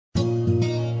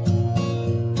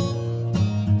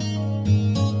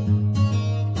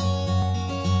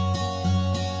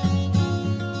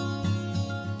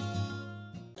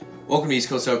welcome to East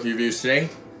Coast Silky Reviews. Today,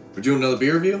 we're doing another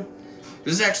beer review.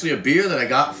 This is actually a beer that I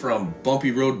got from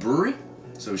Bumpy Road Brewery.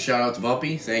 So shout out to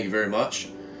Bumpy, thank you very much.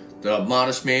 The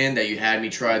Modestman that you had me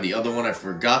try, the other one, I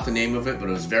forgot the name of it, but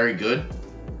it was very good.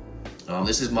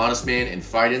 This is Modestman and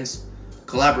Fidens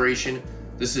collaboration.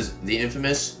 This is the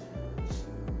infamous,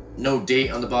 no date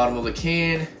on the bottom of the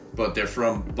can, but they're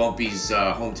from Bumpy's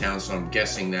hometown, so I'm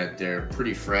guessing that they're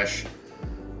pretty fresh.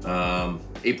 8.5%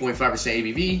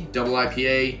 ABV, double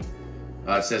IPA.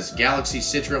 It says Galaxy,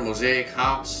 Citra, Mosaic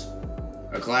hops.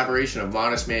 A collaboration of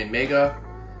Modestman Mega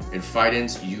and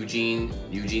Fidens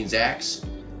Eugenes Axe.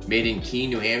 Made in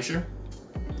Keene, New Hampshire.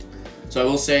 So I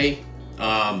will say,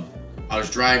 I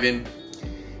was driving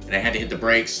and I had to hit the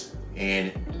brakes,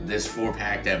 and this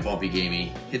 4-pack that Bumpy gave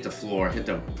me hit the floor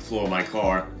of my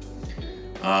car.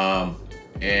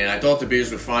 And I thought the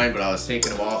beers were fine, but I was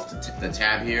taking them off the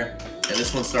tab here, and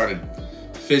this one started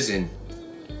fizzing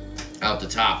out the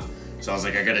top. So I was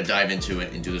like, I gotta dive into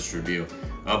it and do this review.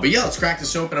 But yeah, let's crack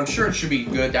this open. I'm sure it should be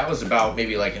good. That was about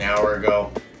maybe like an hour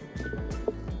ago.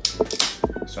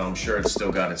 So I'm sure it's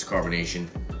still got its carbonation.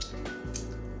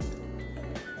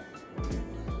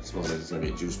 It smells like it's gonna be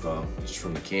a juice bomb just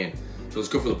from the can. So let's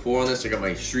go for the pour on this. I got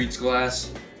my Streets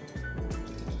glass.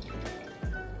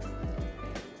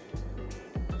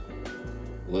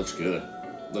 Looks good.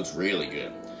 Looks really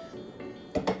good.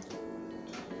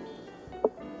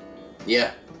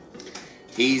 Yeah.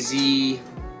 Hazy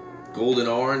golden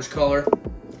orange color.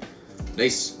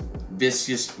 Nice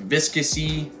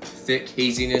viscousy, thick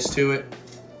haziness to it.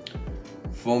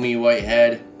 Foamy white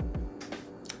head.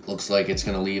 Looks like it's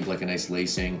gonna leave like a nice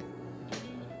lacing.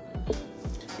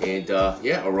 And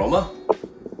yeah, aroma.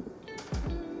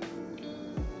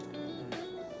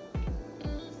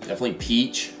 Definitely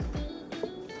peach.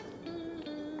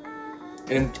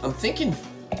 And I'm thinking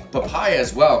papaya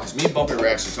as well, because me and Bumpy were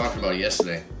actually talking about it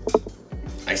yesterday.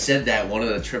 I said that one of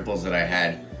the triples that I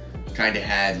had kind of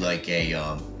had like a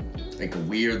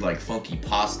weird, like funky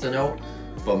pasta note,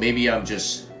 but maybe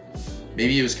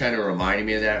it was kind of reminding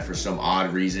me of that for some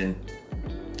odd reason.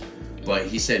 But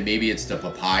he said maybe it's the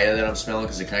papaya that I'm smelling,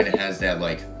 because it kind of has that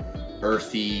like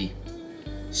earthy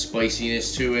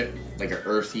spiciness to it, like an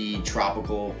earthy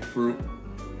tropical fruit.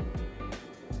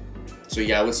 So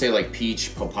yeah, I would say like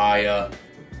peach, papaya.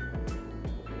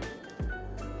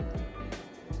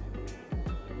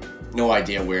 No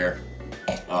idea where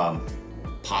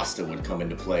pasta would come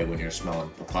into play when you're smelling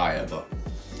papaya, but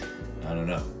I don't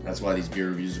know. That's why these beer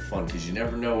reviews are fun, because you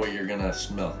never know what you're gonna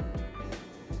smell.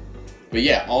 But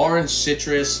yeah, orange,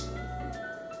 citrus,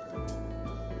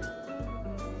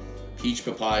 peach,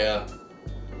 papaya,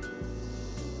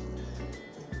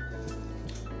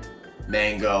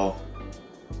 mango.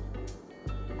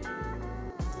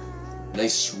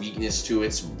 Nice sweetness to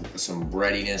it, some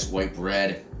breadiness, white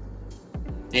bread.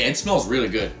 Yeah, it smells really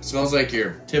good. It smells like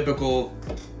your typical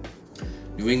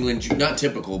New England, not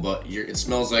typical, but it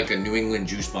smells like a New England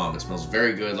juice bomb. It smells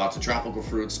very good, lots of tropical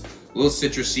fruits, a little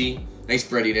citrusy, nice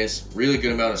breadiness, really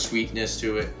good amount of sweetness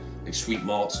to it, like sweet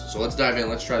malts. So let's dive in,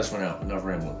 let's try this one out. Enough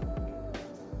rambling.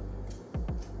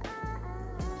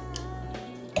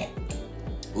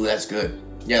 Ooh, that's good.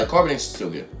 Yeah, the carbonation's still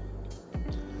good.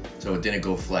 So it didn't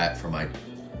go flat for my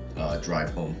drive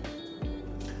home.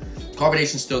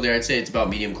 Carbonation's still there. I'd say it's about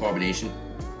medium carbonation.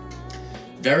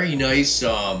 Very nice,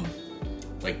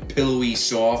 like pillowy,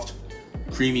 soft,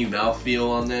 creamy mouthfeel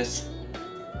on this.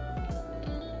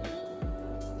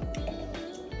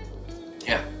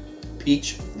 Yeah,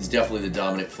 peach is definitely the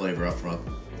dominant flavor up front.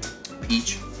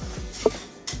 Peach.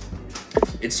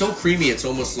 It's so creamy. It's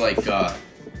almost like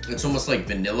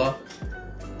vanilla.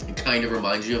 It kind of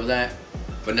reminds you of that,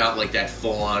 but not like that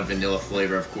full-on vanilla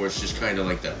flavor, of course, just kind of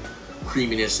like the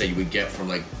creaminess that you would get from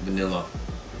like vanilla.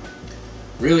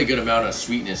 Really good amount of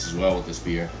sweetness as well with this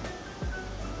beer.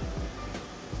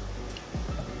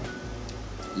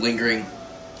 Lingering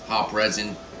hop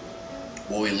resin,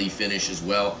 oily finish as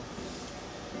well.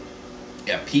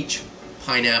 Yeah, peach,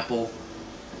 pineapple,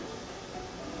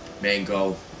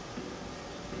 mango,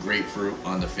 grapefruit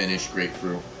on the finish,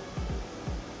 grapefruit.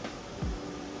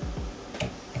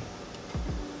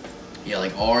 Yeah,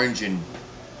 like orange and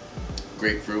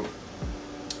grapefruit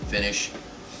finish,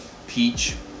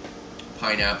 peach,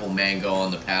 pineapple, mango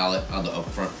on the palate, on the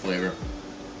upfront flavor.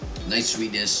 Nice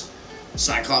sweetness.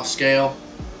 Cyclops scale.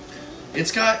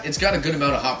 It's got a good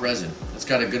amount of hop resin. It's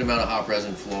got a good amount of hop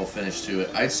resin floral finish to it.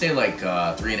 I'd say like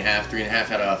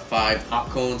 3.5 out of 5 hop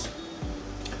cones.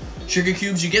 Sugar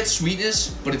cubes, you get sweetness,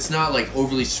 but it's not like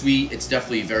overly sweet. It's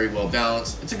definitely very well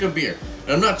balanced. It's a good beer.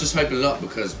 And I'm not just hyping it up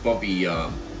because Bumpy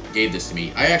gave this to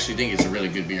me. I actually think it's a really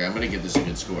good beer. I'm gonna give this a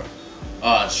good score.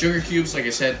 Sugar cubes, like I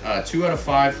said, 2 out of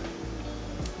 5.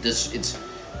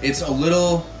 It's a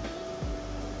little,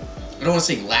 I don't want to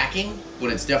say lacking,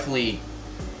 but it's definitely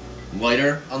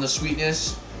lighter on the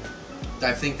sweetness.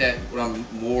 I think that what I'm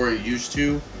more used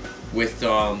to with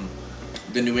the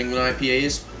New England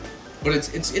IPAs, but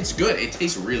it's good. It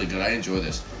tastes really good. I enjoy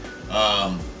this.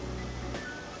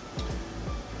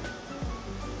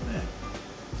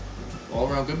 All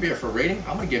around good beer. For rating,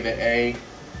 I'm gonna give it a.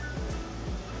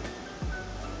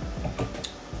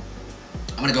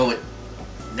 I'm gonna go with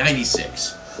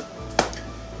 96.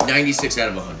 96 out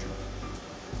of 100.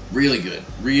 Really good.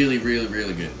 Really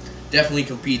good. Definitely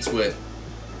competes with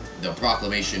the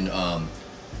Proclamation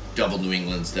double New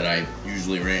Englands that I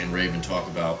usually rant and rave and talk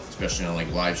about, especially on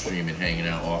like live stream and hanging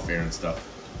out off air and stuff.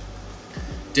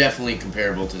 Definitely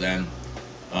comparable to them.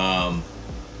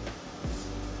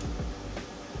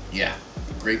 Yeah,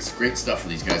 great stuff for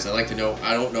these guys. I'd like to know.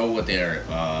 I don't know what their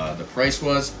the price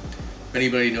was. If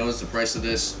anybody knows the price of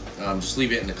this, just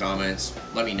leave it in the comments.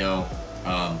 Let me know.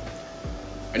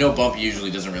 I know Bumpy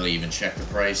usually doesn't really even check the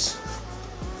price,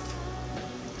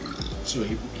 so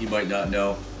he might not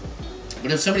know.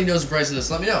 But if somebody knows the price of this,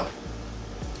 let me know.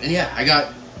 And yeah, I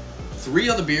got 3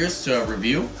 other beers to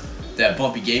review that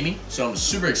Bumpy gave me, so I'm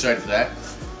super excited for that.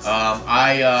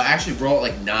 I actually brought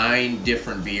like 9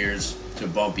 different beers to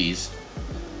Bumpy's.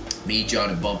 Me, John,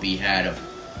 and Bumpy had a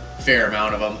fair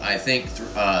amount of them. I think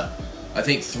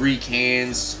 3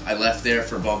 cans I left there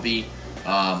for Bumpy.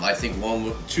 I think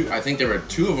I think there were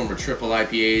 2 of them were triple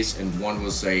IPAs, and one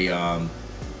was a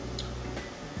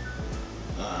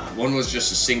one was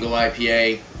just a single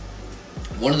IPA.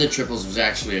 One of the triples was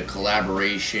actually a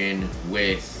collaboration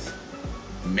with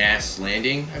Mass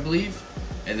Landing, I believe.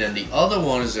 And then the other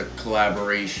one is a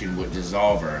collaboration with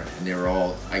Dissolver, and they were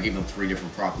all, I gave them 3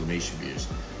 different Proclamation beers.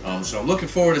 So I'm looking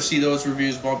forward to see those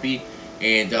reviews, Bumpy.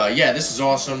 And yeah, this is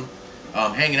awesome.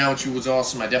 Hanging out with you was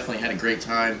awesome. I definitely had a great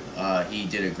time. He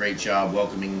did a great job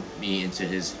welcoming me into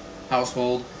his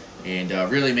household and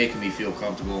really making me feel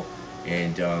comfortable.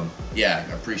 And yeah,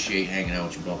 I appreciate hanging out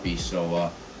with you, Bumpy.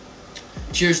 So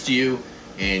cheers to you.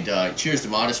 And cheers to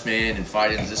Modestman and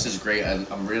Fidens. This is great.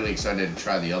 I'm really excited to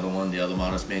try the other one, the other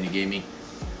Modestman you gave me.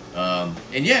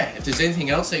 And yeah, if there's anything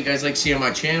else that you guys like to see on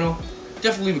my channel,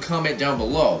 definitely leave a comment down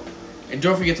below. And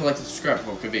don't forget to like and subscribe for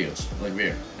more videos like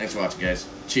beer. Thanks for watching, guys.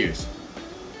 Cheers.